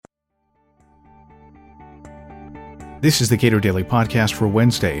This is the Cato Daily Podcast for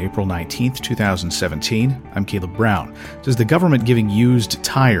Wednesday, April 19th, 2017. I'm Caleb Brown. Does the government giving used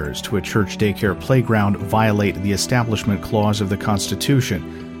tires to a church daycare playground violate the Establishment Clause of the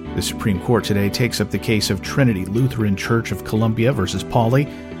Constitution? The Supreme Court today takes up the case of Trinity Lutheran Church of Columbia versus Pauley.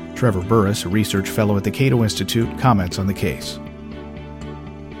 Trevor Burrus, a research fellow at the Cato Institute, comments on the case.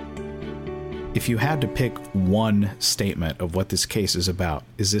 If you had to pick one statement of what this case is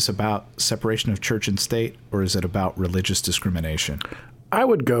this about separation of church and state, or is it about religious discrimination? I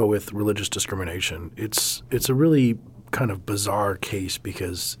would go with religious discrimination. It's a really kind of bizarre case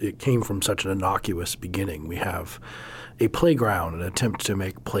because it came from such an innocuous beginning. We have a playground, an attempt to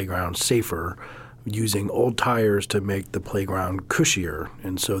make playgrounds safer using old tires to make the playground cushier.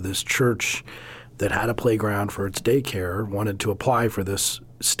 And so this church that had a playground for its daycare wanted to apply for this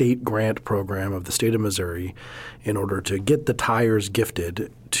state grant program of the state of Missouri in order to get the tires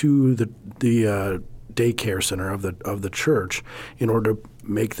gifted to the daycare center of the church in order to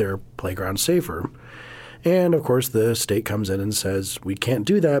make their playground safer. And, of course, the state comes in and says, we can't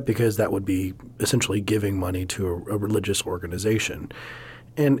do that because that would be essentially giving money to a religious organization.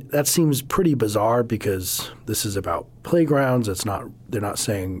 And that seems pretty bizarre because this is about playgrounds. They're not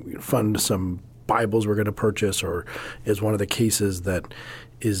saying fund some Bibles we're going to purchase, or is one of the cases that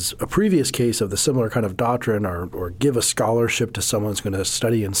is a previous case of the similar kind of doctrine, or give a scholarship to someone who's going to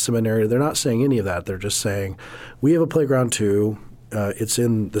study in seminary. They're not saying any of that. They're just saying we have a playground too. It's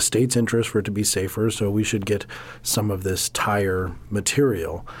in the state's interest for it to be safer, so we should get some of this tire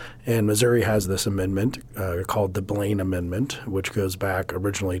material. And Missouri has this amendment called the Blaine Amendment, which goes back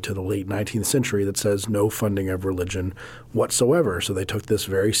originally to the late 19th century, that says no funding of religion whatsoever. So they took this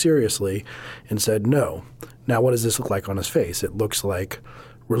very seriously and said no. Now, what does this look like on its face? It looks like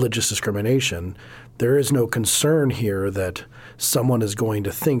religious discrimination. There is no concern here that someone is going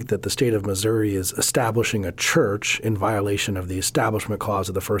to think that the state of Missouri is establishing a church in violation of the Establishment Clause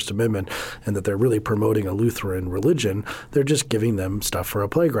of the First Amendment and that they're really promoting a Lutheran religion. They're just giving them stuff for a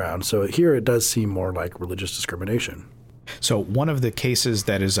playground. So here it does seem more like religious discrimination. So one of the cases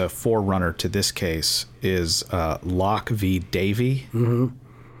that is a forerunner to this case is Locke v. Davie,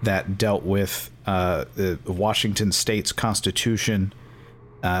 that dealt with the Washington state's constitution,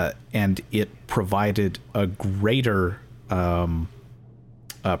 and it provided a greater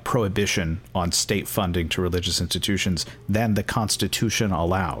prohibition on state funding to religious institutions than the Constitution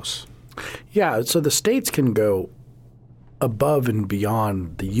allows. Yeah, so the states can go above and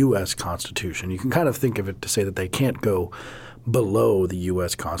beyond the U.S. Constitution. You can kind of think of it to say that they can't go below the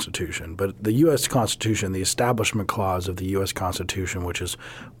U.S. Constitution. But the U.S. Constitution, the Establishment Clause of the U.S. Constitution, which is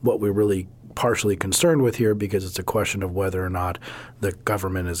what we're really partially concerned with here because it's a question of whether or not the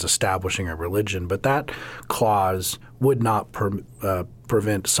government is establishing a religion. But that clause would not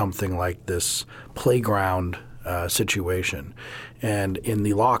prevent something like this playground situation. And in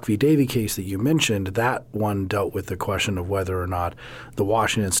the Locke v. Davie case that you mentioned, that one dealt with the question of whether or not the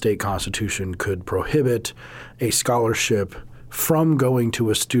Washington state constitution could prohibit a scholarship from going to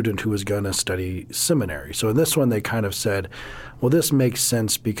a student who was going to study seminary. So in this one, they kind of said, well, this makes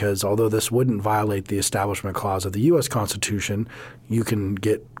sense because although this wouldn't violate the Establishment Clause of the U.S. Constitution, you can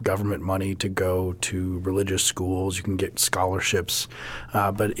get government money to go to religious schools. You can get scholarships.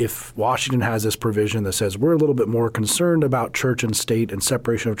 But if Washington has this provision that says we're a little bit more concerned about church and state and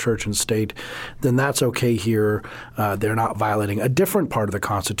separation of church and state, then that's okay here. They're not violating a different part of the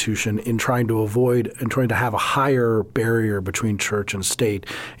Constitution in trying to avoid and trying to have a higher barrier between church and state.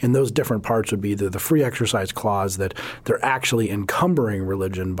 And those different parts would be the free exercise clause, that they're actually encumbering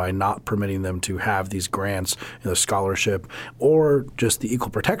religion by not permitting them to have these grants, scholarship, or just the Equal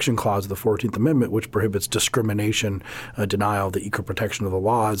Protection Clause of the 14th Amendment, which prohibits discrimination, denial of the equal protection of the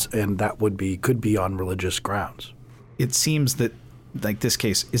laws, and that could be on religious grounds. It seems that this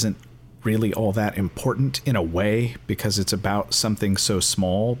case isn't really all that important in a way because it's about something so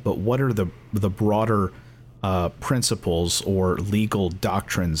small, but what are the broader principles or legal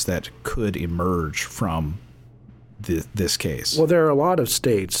doctrines that could emerge from this case? Well, there are a lot of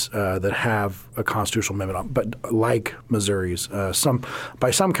states that have a constitutional amendment, but like Missouri's, by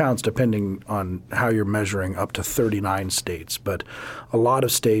some counts, depending on how you're measuring, up to 39 states. But a lot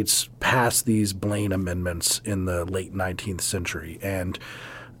of states passed these Blaine amendments in the late 19th century, and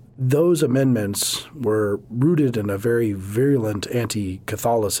those amendments were rooted in a very virulent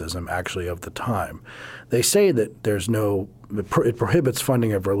anti-Catholicism, actually, of the time. They say that it prohibits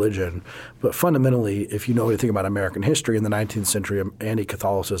funding of religion, but fundamentally, if you know anything about American history, in the 19th century,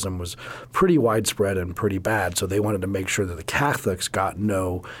 anti-Catholicism was pretty widespread and pretty bad, so they wanted to make sure that the Catholics got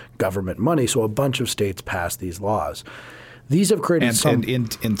no government money, so a bunch of states passed these laws. These have created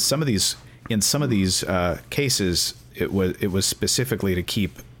and in some of these cases, it was specifically to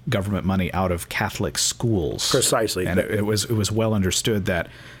keep government money out of Catholic schools. Precisely. And it was well understood that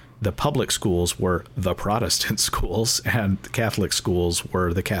the public schools were the Protestant schools and the Catholic schools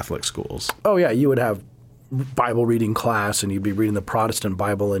were the Catholic schools. Oh, yeah. You would have Bible reading class and you'd be reading the Protestant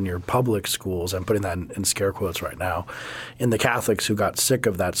Bible in your public schools. I'm putting that in scare quotes right now. And the Catholics who got sick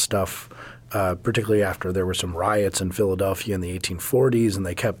of that stuff, particularly after there were some riots in Philadelphia in the 1840s and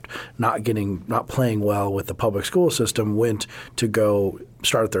they kept not playing well with the public school system, went to go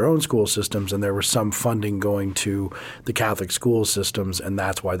start their own school systems, and there was some funding going to the Catholic school systems, and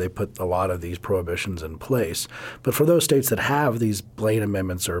that's why they put a lot of these prohibitions in place. But for those states that have these Blaine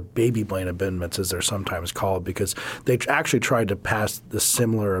Amendments, or baby Blaine Amendments as they're sometimes called, because they actually tried to pass the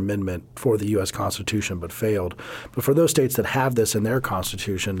similar amendment for the U.S. Constitution but failed. But for those states that have this in their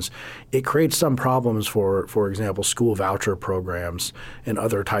constitutions, it creates some problems for example, school voucher programs and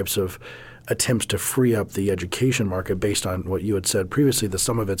other types of attempts to free up the education market based on what you had said previously, that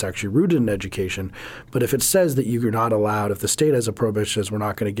some of it's actually rooted in education. But if it says that you're not allowed, if the state has a prohibition, says we're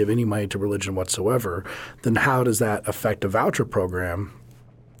not going to give any money to religion whatsoever, then how does that affect a voucher program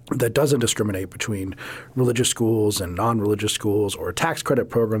that doesn't discriminate between religious schools and non-religious schools, or a tax credit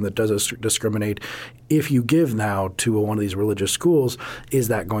program that does discriminate? If you give now to one of these religious schools, is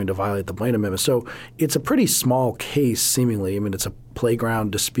that going to violate the Blaine Amendment? So it's a pretty small case, seemingly. I mean, it's a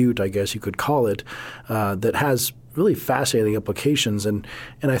playground dispute, I guess you could call it, that has really fascinating implications. And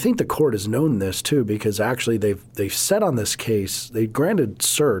I think the court has known this too, because actually they've said on this case, they granted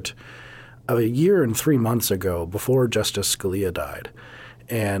cert a year and 3 months ago before Justice Scalia died.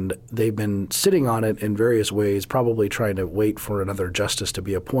 And they've been sitting on it in various ways, probably trying to wait for another justice to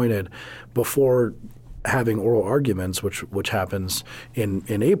be appointed before having oral arguments, which happens in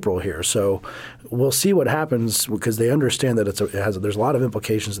April here. So we'll see what happens, because they understand that there's a lot of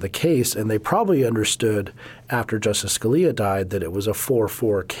implications of the case, and they probably understood after Justice Scalia died that it was a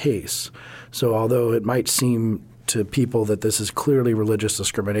 4-4 case. So although it might seem to people that this is clearly religious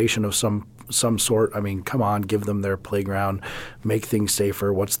discrimination of some sort. I mean, come on, give them their playground, make things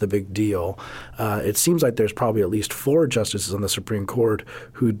safer. What's the big deal? It seems like there's probably at least 4 justices on the Supreme Court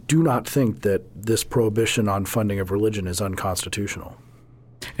who do not think that this prohibition on funding of religion is unconstitutional.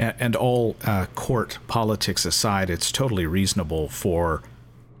 And all court politics aside, it's totally reasonable for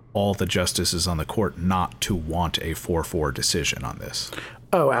all the justices on the court not to want a 4-4 decision on this.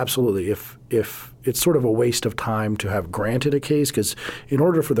 Oh, absolutely. If it's sort of a waste of time to have granted a case, because in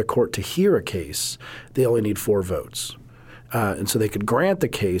order for the court to hear a case, they only need 4 votes. And so they could grant the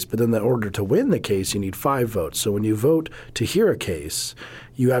case, but then in order to win the case, you need 5 votes. So when you vote to hear a case,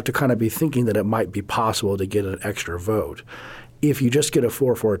 you have to kind of be thinking that it might be possible to get an extra vote. If you just get a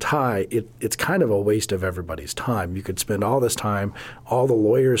 4-4 tie, it's kind of a waste of everybody's time. You could spend all this time, all the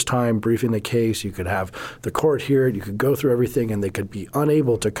lawyers' time briefing the case. You could have the court hear it. You could go through everything, and they could be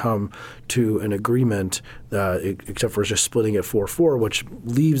unable to come to an agreement except for just splitting it 4-4, which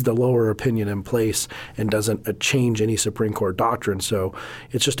leaves the lower opinion in place and doesn't change any Supreme Court doctrine. So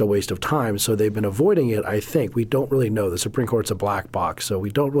it's just a waste of time. So they've been avoiding it, I think. We don't really know. The Supreme Court's a black box, so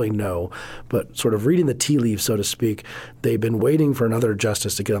we don't really know. But sort of reading the tea leaves, so to speak, they've been waiting for another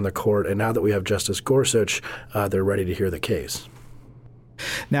justice to get on the court, and now that we have Justice Gorsuch, they're ready to hear the case.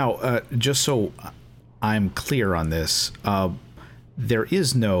 Now, just so I'm clear on this, there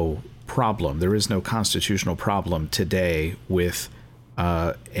is no problem, there is no constitutional problem today with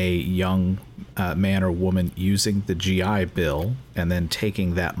a young man or woman using the GI Bill and then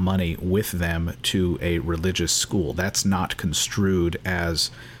taking that money with them to a religious school. That's not construed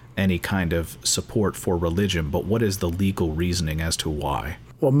as any kind of support for religion, but what is the legal reasoning as to why?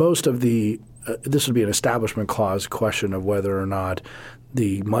 Well, most of this would be an Establishment Clause question of whether or not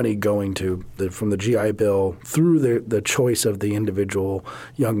the money going from the GI Bill through the choice of the individual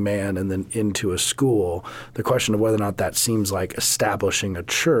young man and then into a school, the question of whether or not that seems like establishing a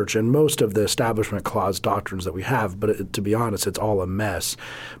church. And most of the Establishment Clause doctrines that we have, but to be honest, it's all a mess.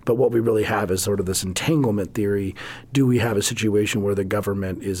 But what we really have is sort of this entanglement theory. Do we have a situation where the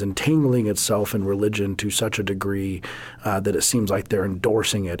government is entangling itself in religion to such a degree that it seems like they're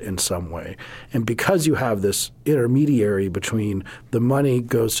endorsing it in some way? And because you have this intermediary between the money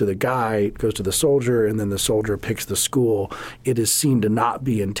goes to the guy, goes to the soldier, and then the soldier picks the school, it is seen to not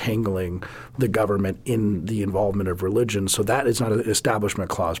be entangling the government in the involvement of religion. So that is not an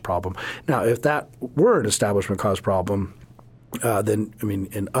Establishment Clause problem. Now, if that were an Establishment Clause problem, then, I mean,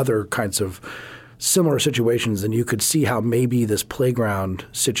 in other kinds of similar situations, then you could see how maybe this playground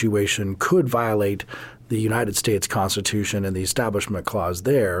situation could violate the United States Constitution and the Establishment Clause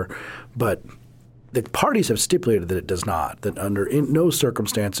there. But the parties have stipulated that it does not, that under no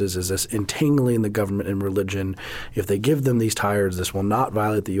circumstances is this entangling the government and religion. If they give them these tires, this will not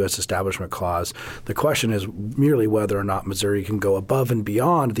violate the U.S. Establishment Clause. The question is merely whether or not Missouri can go above and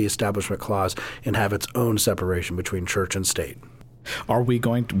beyond the Establishment Clause and have its own separation between church and state.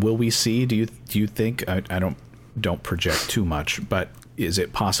 Will we see, do you think, I don't project too much, but is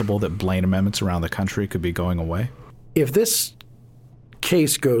it possible that Blaine amendments around the country could be going away? If this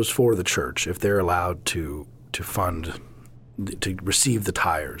case goes for the church, if they're allowed to fund, to receive the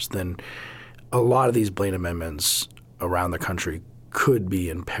tires, then a lot of these Blaine amendments around the country could be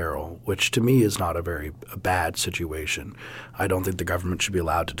in peril, which to me is not a bad situation. I don't think the government should be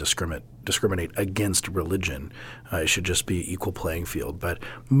allowed to discriminate against religion. It should just be equal playing field. But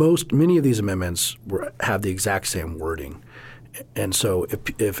many of these amendments have the exact same wording. And so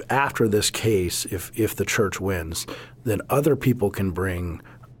if after this case, if the church wins, then other people can bring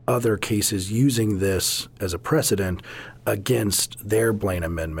other cases using this as a precedent against their Blaine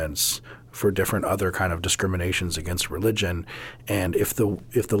amendments for different other kind of discriminations against religion. And if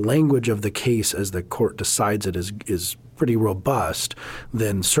the language of the case as the court decides it is pretty robust,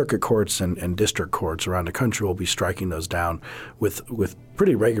 then circuit courts and district courts around the country will be striking those down with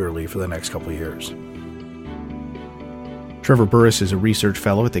pretty regularly for the next couple of years. Trevor Burrus is a research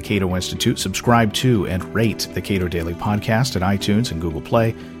fellow at the Cato Institute. Subscribe to and rate the Cato Daily Podcast at iTunes and Google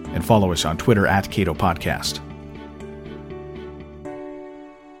Play, and follow us on Twitter at Cato Podcast.